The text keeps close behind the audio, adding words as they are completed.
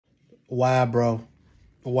Why, bro?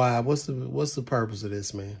 Why? What's the purpose of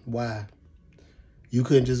this, man? Why? You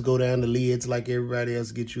couldn't just go down the lids like everybody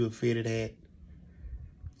else, get you a fitted hat.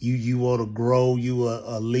 You want to grow you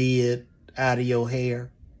a lid out of your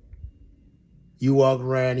hair. You walk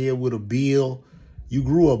around here with a bill. You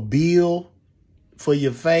grew a bill for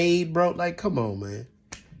your fade, bro. Like, come on, man.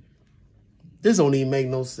 This don't even make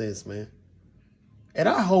no sense, man. And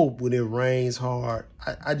I hope when it rains hard,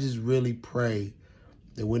 I just really pray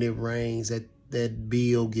that when it rains, that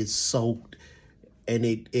bill gets soaked and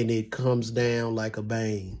it comes down like a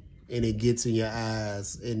bang and it gets in your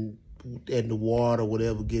eyes and the water,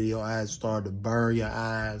 whatever, get in your eyes, start to burn your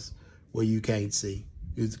eyes where you can't see.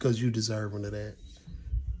 It's because you deserving of that.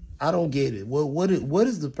 I don't get it. What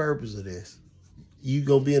is the purpose of this? You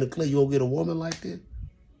gonna be in a clip, you gonna get a woman like this?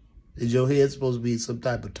 Is your head supposed to be some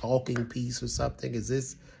type of talking piece or something? Is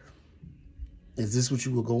this what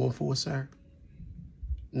you were going for, sir?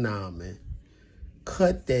 Nah, man.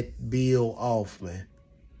 Cut that bill off, man.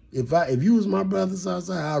 If you was my brother's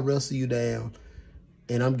outside, I'll wrestle you down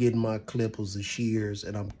and I'm getting my clippers and shears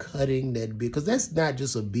and I'm cutting that bill. Because that's not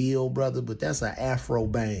just a bill, brother, but that's an afro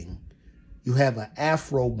bang. You have an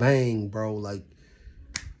afro bang, bro. Like,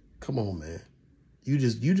 come on, man. You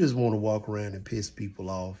just want to walk around and piss people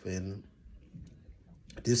off, and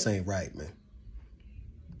this ain't right, man.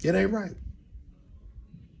 It ain't right.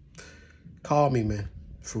 Call me, man,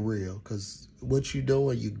 for real, because what you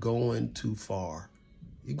doing, you're going too far.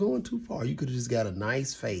 You're going too far. You could have just got a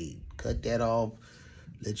nice fade. Cut that off.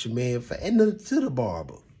 Let your man fade. And to the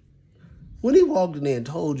barber. When he walked in there and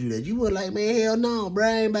told you that, you were like, man, hell no, bro.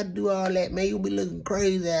 I ain't about to do all that, man. You'll be looking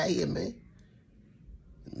crazy out here, man.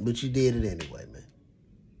 But you did it anyway, man.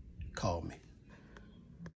 Call me.